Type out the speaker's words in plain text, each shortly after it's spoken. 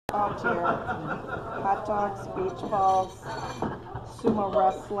Astaire, hot dogs, beach balls, sumo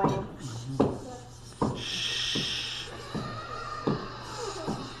wrestling.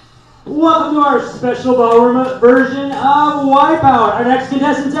 Welcome to our special ballroom version of Wipeout. Our next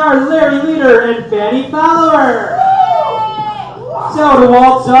contestants are Larry Leader and Fanny Follower. So to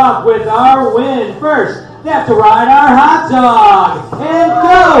waltz off with our win, first they have to ride our hot dog and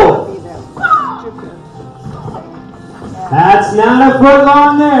go. That's not a foot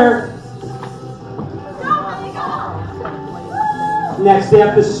long there. Next they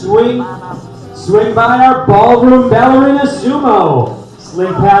have to swing by our ballroom ballerina sumo.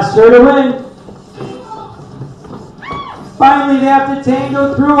 Slink past her to win. Finally, they have to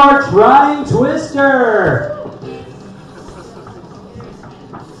tango through our trotting twister.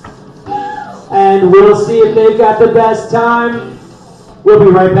 And we'll see if they've got the best time. We'll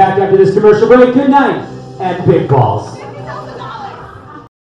be right back after this commercial break. Good night and big balls.